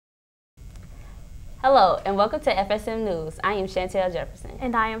Hello and welcome to FSM News. I am Chantel Jefferson.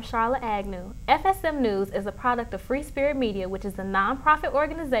 And I am Charlotte Agnew. FSM News is a product of Free Spirit Media, which is a nonprofit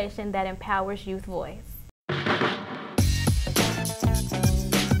organization that empowers youth voice.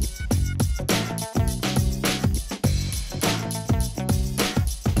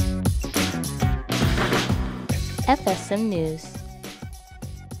 FSM News.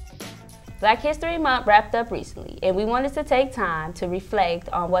 Black History Month wrapped up recently, and we wanted to take time to reflect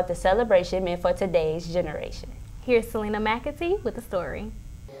on what the celebration meant for today's generation. Here's Selena McAtee with the story.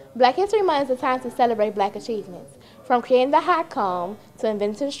 Black History Month is a time to celebrate Black achievements. From creating the hot comb to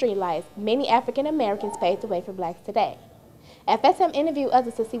inventing the street lights, many African Americans paved the way for Blacks today. FSM interviewed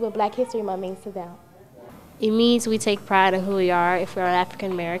others to see what Black History Month means to them. It means we take pride in who we are, if we're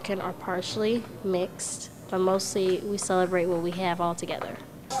African American or partially mixed, but mostly we celebrate what we have all together.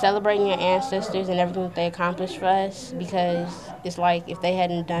 Celebrating your ancestors and everything that they accomplished for us, because it's like if they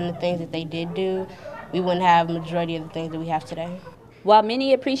hadn't done the things that they did do, we wouldn't have the majority of the things that we have today. While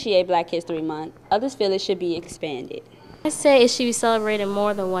many appreciate Black History Month, others feel it should be expanded. I say it should be celebrated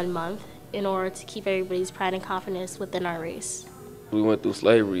more than 1 month in order to keep everybody's pride and confidence within our race. We went through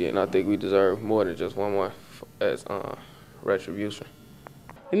slavery, and I think we deserve more than just 1 month as retribution.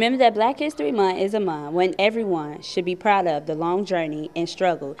 Remember that Black History Month is a month when everyone should be proud of the long journey and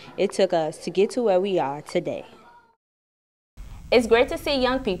struggle it took us to get to where we are today. It's great to see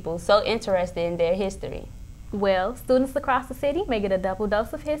young people so interested in their history. Well, students across the city may get a double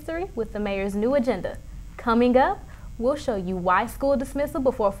dose of history with the mayor's new agenda. Coming up, we'll show you why school dismissal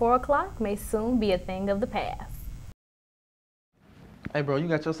before 4 o'clock may soon be a thing of the past. Hey bro, you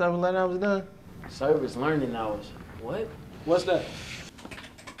got your service learning hours done? Service learning hours? What? What's that?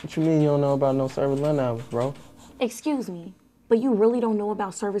 What you mean you don't know about no service learning hours, bro? Excuse me, but you really don't know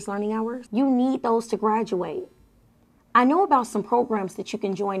about service learning hours? You need those to graduate. I know about some programs that you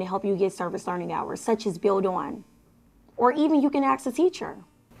can join to help you get service learning hours, such as Build On. Or even you can ask a teacher.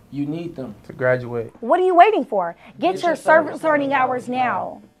 You need them to graduate. What are you waiting for? Get your service learning hours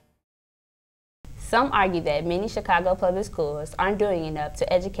now. Some argue that many Chicago public schools aren't doing enough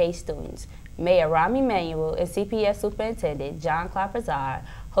to educate students. Mayor Rahm Emanuel and CPS Superintendent John Clapperzard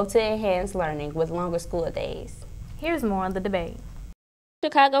hope to enhance learning with longer school days. Here's more on the debate.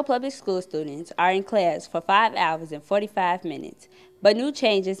 Chicago public school students are in class for 5 hours and 45 minutes, but new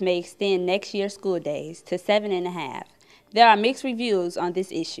changes may extend next year's school days to 7.5. There are mixed reviews on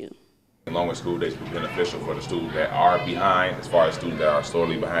this issue. Longer school days will be beneficial for the students that are behind, as far as students that are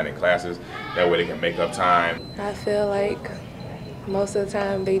sorely behind in classes. That way they can make up time. I feel like most of the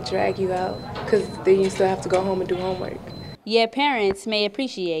time they drag you out because then you still have to go home and do homework. Yet parents may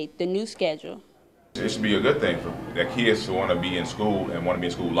appreciate the new schedule. It should be a good thing for the kids to want to be in school and want to be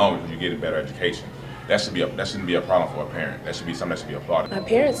in school longer because you get a better education. That shouldn't be a problem for a parent. That should be something that should be applauded. My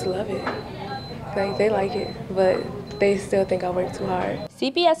parents love it. They like it, but they still think I work too hard.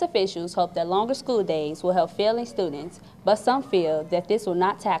 CPS officials hope that longer school days will help failing students, but some feel that this will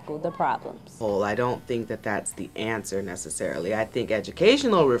not tackle the problems. Well, I don't think that that's the answer necessarily. I think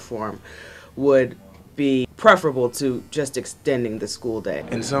educational reform would be preferable to just extending the school day.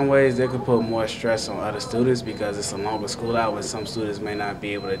 In some ways, they could put more stress on other students because it's a longer school hour. Some students may not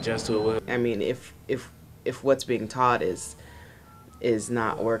be able to adjust to it. I mean, if what's being taught is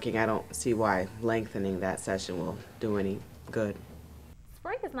not working, I don't see why lengthening that session will do any good.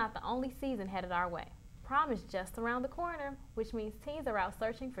 Spring is not the only season headed our way. Prom is just around the corner, which means teens are out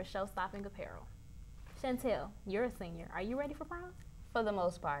searching for show-stopping apparel. Chantel, you're a senior. Are you ready for prom? For the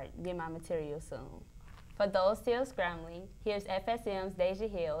most part, get my material soon. For those still scrambling, here's FSM's Deja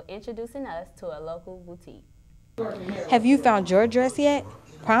Hill introducing us to a local boutique. Have you found your dress yet?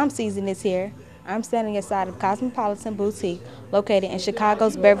 Prom season is here. I'm standing inside of Cosmopolitan Boutique, located in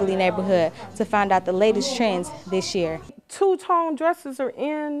Chicago's Beverly neighborhood, to find out the latest trends this year. Two-tone dresses are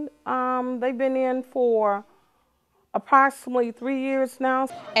in. They've been in for approximately 3 years now.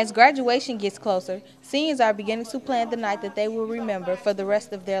 As graduation gets closer, seniors are beginning to plan the night that they will remember for the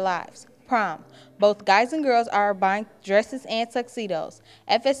rest of their lives. Prom. Both guys and girls are buying dresses and tuxedos.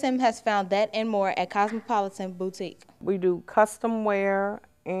 FSM has found that and more at Cosmopolitan Boutique. We do custom wear,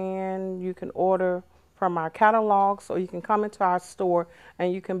 and you can order from our catalogs, or you can come into our store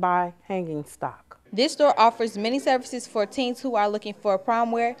and you can buy hanging stock. This store offers many services for teens who are looking for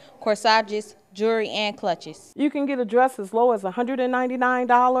prom wear, corsages, jewelry, and clutches. You can get a dress as low as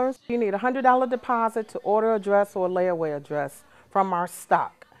 $199. You need a $100 deposit to order a dress or a layaway dress from our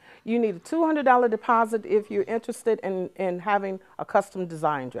stock. You need a $200 deposit if you're interested in having a custom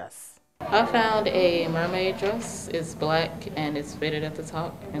design dress. I found a mermaid dress. It's black and it's fitted at the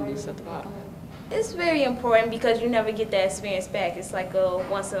top and loose at the bottom. It's very important because you never get that experience back. It's like a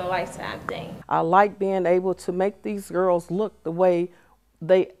once-in-a-lifetime thing. I like being able to make these girls look the way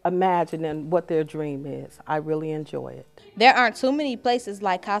they imagine and what their dream is. I really enjoy it. There aren't too many places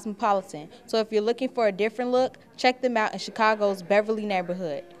like Cosmopolitan, so if you're looking for a different look, check them out in Chicago's Beverly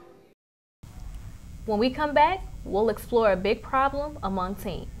neighborhood. When we come back, we'll explore a big problem among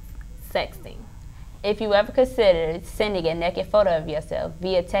teens: sexting. If you ever considered sending a naked photo of yourself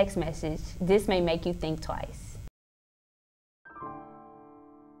via text message, this may make you think twice.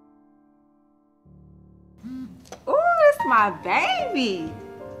 Ooh, it's my baby.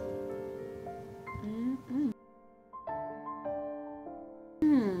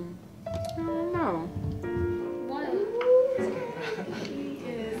 I don't know.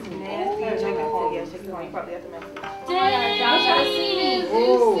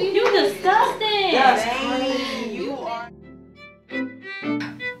 You disgusting. That's crazy. You are.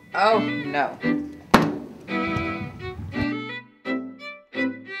 Oh no.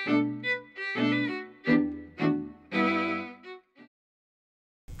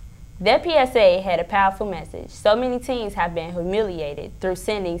 That PSA had a powerful message. So many teens have been humiliated through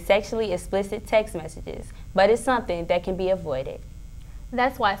sending sexually explicit text messages, but it's something that can be avoided.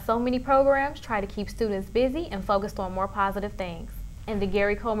 That's why so many programs try to keep students busy and focused on more positive things. And the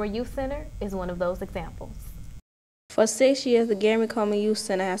Gary Comer Youth Center is one of those examples. For 6 years, the Gary Comer Youth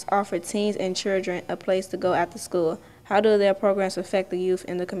Center has offered teens and children a place to go after school. How do their programs affect the youth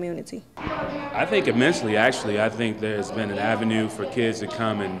in the community? I think immensely, actually. I think there's been an avenue for kids to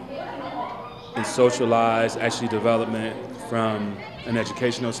come and socialize, actually development from an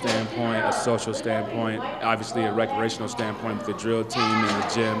educational standpoint, a social standpoint, obviously a recreational standpoint with the drill team and the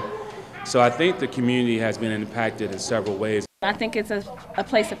gym. So I think the community has been impacted in several ways. I think it's a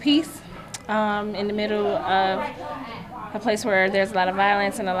place of peace in the middle of a place where there's a lot of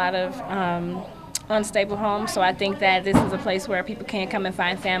violence and a lot of unstable homes. So I think that this is a place where people can come and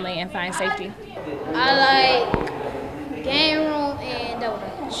find family and find safety. I like game room and double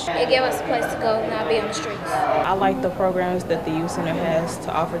dutch. It gave us a place to go, not be on the streets. I like the programs that the youth center has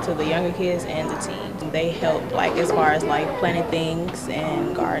to offer to the younger kids and the teens. They help, like, as far as like planting things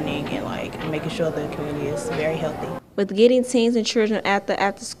and gardening and like making sure the community is very healthy. With getting teens and children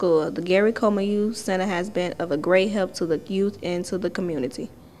after school, the Gary Comer Youth Center has been of a great help to the youth and to the community.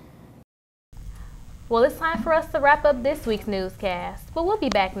 Well, it's time for us to wrap up this week's newscast, but we'll be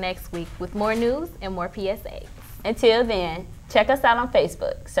back next week with more news and more PSAs. Until then, check us out on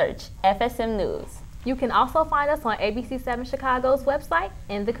Facebook. Search FSM News. You can also find us on ABC7 Chicago's website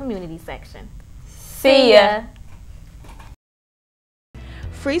in the community section. See ya!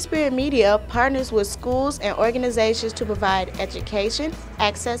 Free Spirit Media partners with schools and organizations to provide education,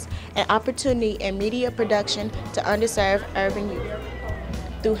 access, and opportunity in media production to underserved urban youth.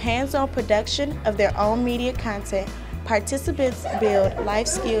 Through hands-on production of their own media content, participants build life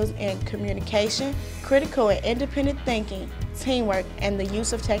skills in communication, critical and independent thinking, teamwork, and the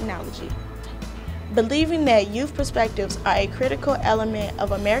use of technology. Believing that youth perspectives are a critical element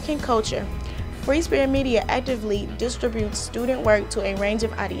of American culture, Free Spirit Media actively distributes student work to a range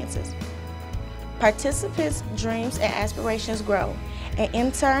of audiences. Participants' dreams and aspirations grow, and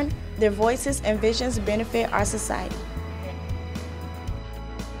in turn, their voices and visions benefit our society.